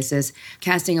one-on-one basis,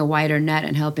 casting a wider net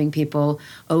and helping people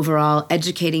overall,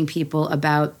 educating people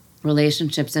about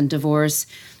relationships and divorce,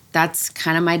 that's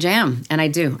kind of my jam. And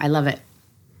I love it.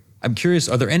 I'm curious,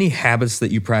 are there any habits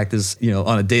that you practice,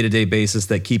 on a day-to-day basis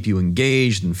that keep you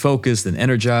engaged and focused and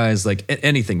energized,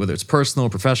 anything, whether it's personal or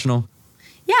professional?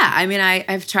 Yeah,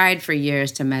 I've tried for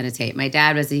years to meditate. My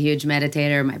dad was a huge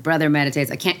meditator. My brother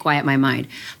meditates. I can't quiet my mind.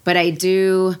 But I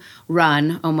do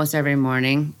run almost every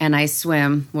morning, and I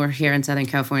swim. We're here in Southern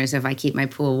California, so if I keep my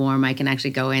pool warm, I can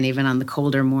actually go in even on the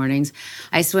colder mornings.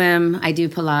 I swim. I do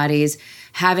Pilates.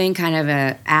 Having kind of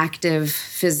an active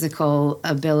physical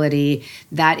ability,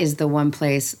 that is the one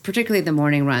place, particularly the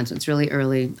morning runs. It's really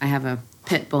early. I have a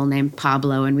pit bull named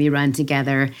Pablo, and we run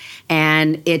together.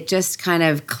 And it just kind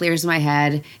of clears my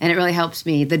head, and it really helps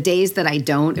me. The days that I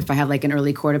don't, if I have an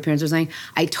early court appearance or something,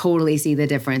 I totally see the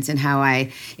difference in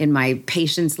in my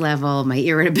patience level, my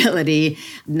irritability,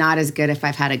 not as good if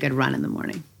I've had a good run in the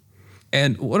morning.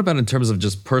 And what about in terms of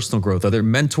just personal growth? Are there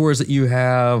mentors that you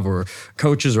have or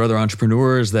coaches or other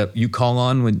entrepreneurs that you call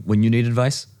on when you need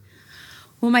advice?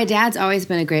 Well, my dad's always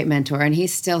been a great mentor, and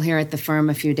he's still here at the firm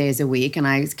a few days a week, and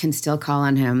I can still call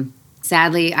on him.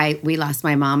 Sadly, we lost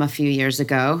my mom a few years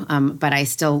ago, but I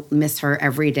still miss her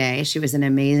every day. She was an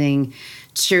amazing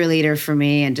cheerleader for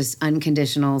me and just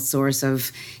unconditional source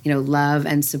of, love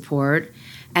and support.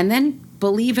 And then,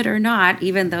 believe it or not,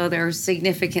 even though they're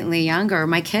significantly younger,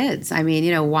 my kids.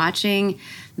 Watching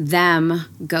them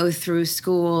go through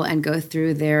school and go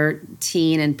through their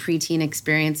teen and preteen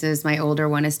experiences. My older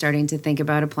one is starting to think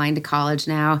about applying to college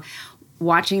now.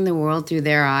 Watching the world through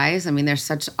their eyes. They're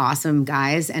such awesome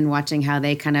guys, and watching how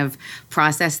they kind of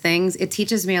process things, it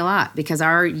teaches me a lot, because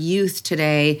our youth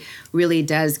today really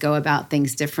does go about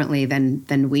things differently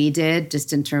than we did,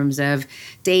 just in terms of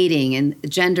dating and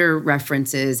gender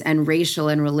references and racial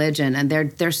and religion. And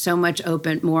they're so much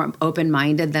more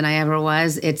open-minded than I ever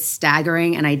was. It's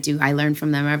staggering, and I learn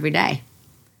from them every day.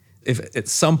 If at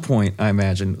some point, I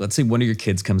imagine, let's say one of your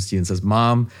kids comes to you and says,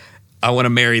 "Mom, I want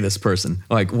to marry this person."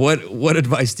 What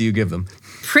advice do you give them?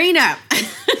 Prenup.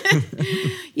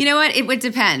 You know what? It would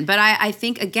depend. But I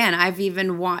think, again, I've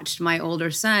even watched my older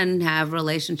son have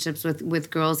relationships with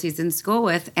girls he's in school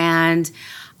with. And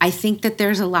I think that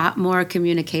there's a lot more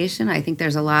communication. I think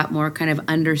there's a lot more kind of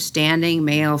understanding,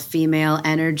 male, female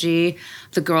energy.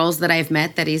 The girls that I've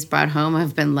met that he's brought home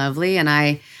have been lovely. And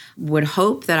I would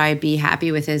hope that I'd be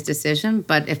happy with his decision.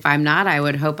 But if I'm not, I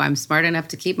would hope I'm smart enough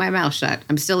to keep my mouth shut.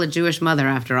 I'm still a Jewish mother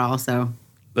after all, so...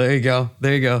 There you go.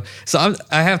 There you go. So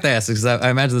I have to ask, because I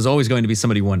imagine there's always going to be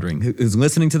somebody wondering who's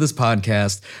listening to this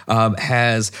podcast,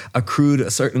 has accrued a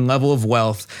certain level of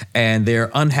wealth, and they're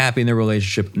unhappy in their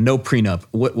relationship, no prenup.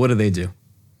 What do they do?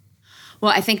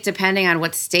 Well, I think depending on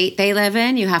what state they live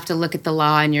in, you have to look at the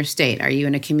law in your state. Are you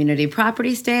in a community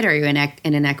property state, or are you in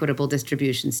an equitable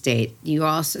distribution state? You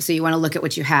want to look at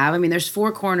what you have. I mean, there's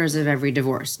four corners of every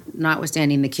divorce,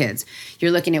 notwithstanding the kids.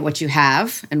 You're looking at what you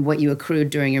have and what you accrued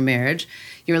during your marriage.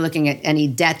 You're looking at any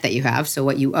debt that you have, so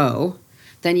what you owe.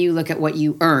 Then you look at what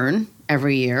you earn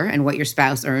every year and what your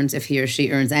spouse earns if he or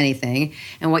she earns anything,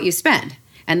 and what you spend.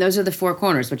 And those are the four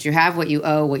corners: what you have, what you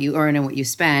owe, what you earn, and what you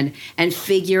spend, and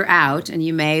figure out, and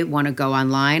you may want to go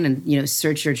online and,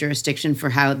 search your jurisdiction for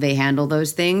how they handle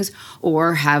those things,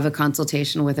 or have a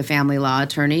consultation with a family law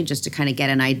attorney just to kind of get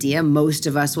an idea. Most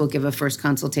of us will give a first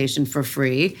consultation for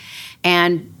free,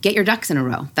 and get your ducks in a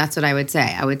row. That's what I would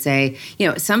say. I would say,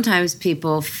 sometimes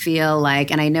people feel like,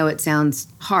 and I know it sounds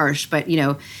harsh, but,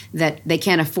 that they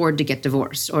can't afford to get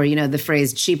divorced, or, the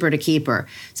phrase cheaper to keep her.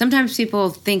 Sometimes people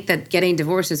think that getting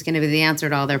divorced is going to be the answer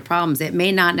to all their problems. It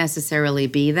may not necessarily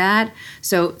be that.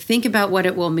 So think about what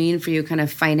it will mean for you kind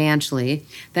of financially.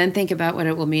 Then think about what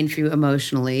it will mean for you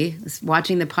emotionally.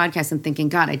 Watching the podcast and thinking,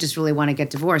 God, I just really want to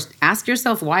get divorced. Ask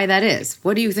yourself why that is.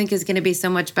 What do you think is going to be so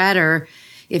much better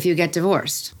if you get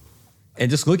divorced?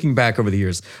 And just looking back over the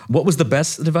years, what was the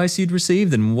best advice you'd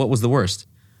received and what was the worst?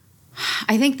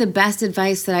 I think the best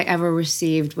advice that I ever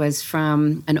received was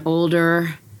from an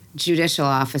older judicial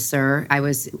officer. I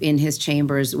was in his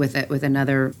chambers with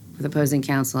opposing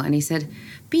counsel, and he said,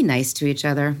 be nice to each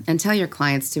other and tell your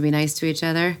clients to be nice to each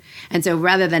other. And so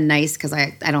rather than nice, because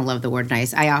I don't love the word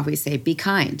nice, I always say be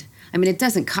kind. I mean, it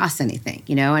doesn't cost anything,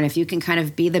 and if you can kind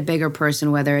of be the bigger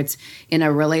person, whether it's in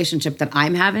a relationship that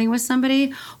I'm having with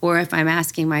somebody, or if I'm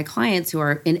asking my clients who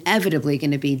are inevitably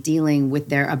going to be dealing with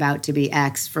their about-to-be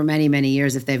ex for many, many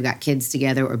years if they've got kids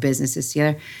together or businesses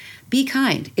together, be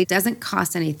kind. It doesn't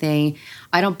cost anything.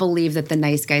 I don't believe that the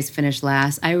nice guys finish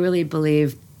last. I really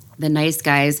believe the nice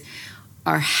guys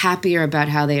are happier about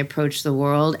how they approach the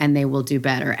world, and they will do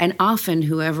better. And often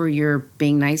whoever you're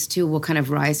being nice to will kind of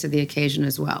rise to the occasion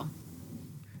as well.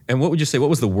 And what would you say, what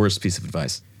was the worst piece of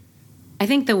advice? I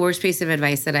think the worst piece of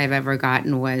advice that I've ever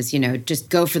gotten was, just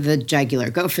go for the jugular,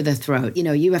 go for the throat.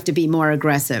 You have to be more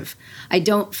aggressive. I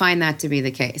don't find that to be the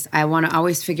case. I want to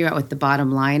always figure out what the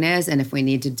bottom line is. And if we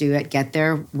need to do it, get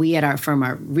there. We at our firm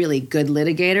are really good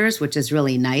litigators, which is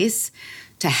really nice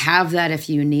to have that if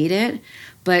you need it.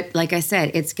 But like I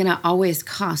said, it's going to always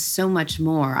cost so much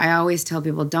more. I always tell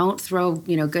people, don't throw,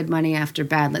 good money after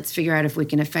bad. Let's figure out if we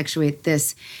can effectuate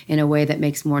this in a way that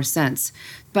makes more sense.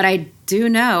 But I do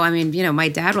know, my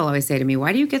dad will always say to me,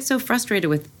 why do you get so frustrated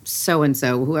with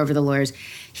so-and-so, whoever the lawyer is?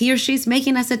 He or she's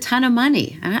making us a ton of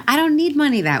money. I don't need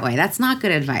money that way. That's not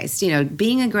good advice.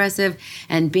 Being aggressive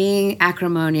and being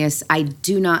acrimonious, I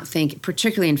do not think,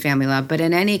 particularly in family law, but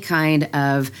in any kind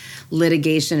of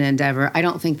litigation endeavor, I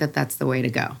don't think that that's the way to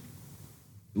go.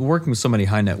 Working with so many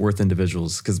high net worth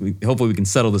individuals, because hopefully we can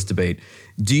settle this debate,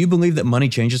 do you believe that money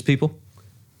changes people?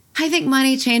 I think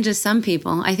money changes some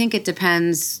people. I think it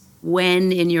depends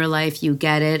when in your life you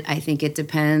get it. I think it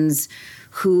depends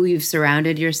who you've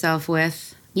surrounded yourself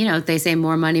with. They say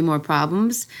more money, more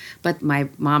problems. But my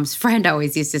mom's friend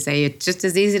always used to say it's just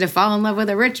as easy to fall in love with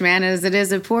a rich man as it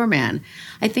is a poor man.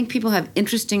 I think people have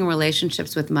interesting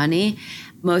relationships with money.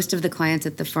 Most of the clients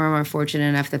at the firm are fortunate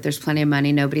enough that there's plenty of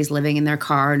money. Nobody's living in their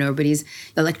car.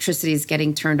 Electricity's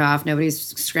getting turned off.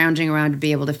 Nobody's scrounging around to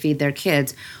be able to feed their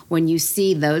kids. When you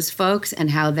see those folks and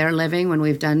how they're living, when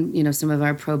we've done, some of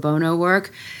our pro bono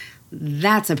work,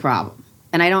 that's a problem.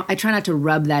 And I try not to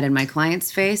rub that in my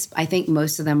client's face. I think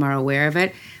most of them are aware of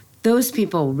it. Those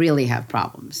people really have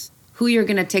problems. Who you're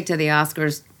going to take to the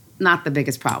Oscars, not the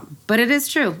biggest problem. But it is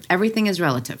true. Everything is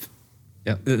relative.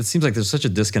 Yeah, it seems like there's such a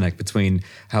disconnect between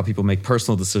how people make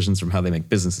personal decisions from how they make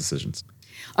business decisions.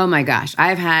 Oh my gosh.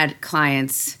 I've had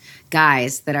clients,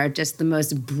 guys, that are just the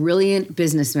most brilliant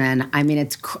businessmen.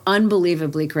 It's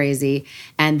unbelievably crazy.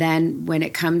 And then when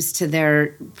it comes to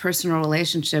their personal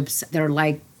relationships, they're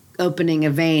like opening a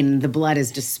vein, the blood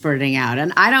is just spurting out.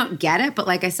 And I don't get it, but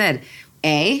like I said,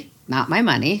 A, not my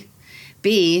money.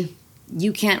 B,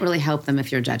 you can't really help them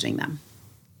if you're judging them.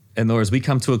 And Laura, as we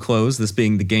come to a close, this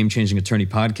being the Game Changing Attorney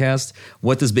podcast,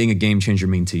 what does being a game changer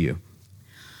mean to you?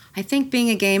 I think being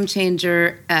a game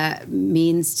changer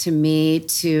means to me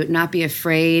to not be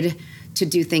afraid to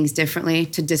do things differently,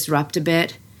 to disrupt a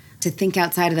bit, to think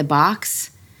outside of the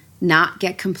box, not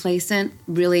get complacent,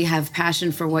 really have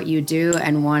passion for what you do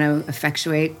and want to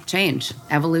effectuate change,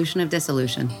 evolution of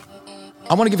dissolution.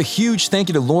 I want to give a huge thank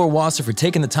you to Laura Wasser for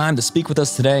taking the time to speak with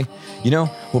us today. You know,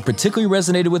 what particularly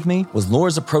resonated with me was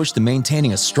Laura's approach to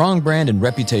maintaining a strong brand and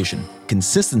reputation.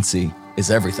 Consistency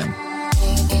is everything.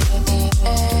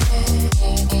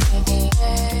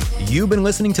 You've been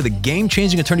listening to the Game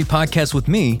Changing Attorney podcast with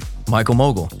me, Michael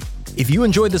Mogul. If you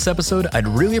enjoyed this episode, I'd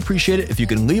really appreciate it if you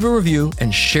can leave a review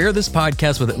and share this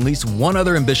podcast with at least one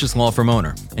other ambitious law firm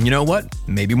owner. And you know what?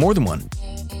 Maybe more than one.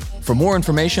 For more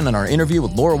information on our interview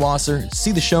with Laura Wasser,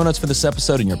 see the show notes for this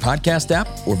episode in your podcast app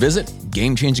or visit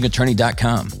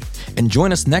GameChangingAttorney.com. And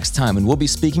join us next time when we'll be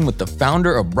speaking with the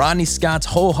founder of Rodney Scott's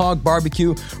Whole Hog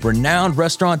Barbecue, renowned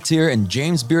restaurateur and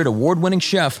James Beard award-winning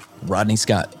chef, Rodney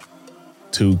Scott.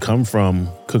 To come from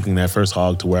cooking that first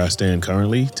hog to where I stand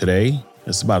currently today,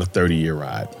 it's about a 30-year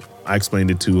ride. I explained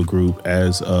it to a group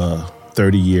as a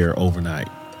 30-year overnight.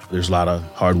 There's a lot of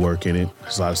hard work in it.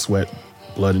 There's a lot of sweat,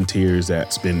 blood, and tears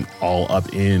that's been all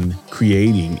up in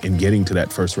creating and getting to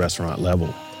that first restaurant level.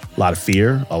 A lot of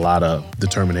fear, a lot of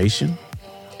determination.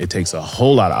 It takes a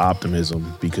whole lot of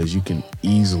optimism because you can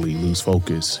easily lose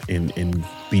focus and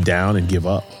be down and give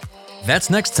up. That's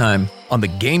next time on the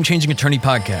Game Changing Attorney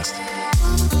podcast.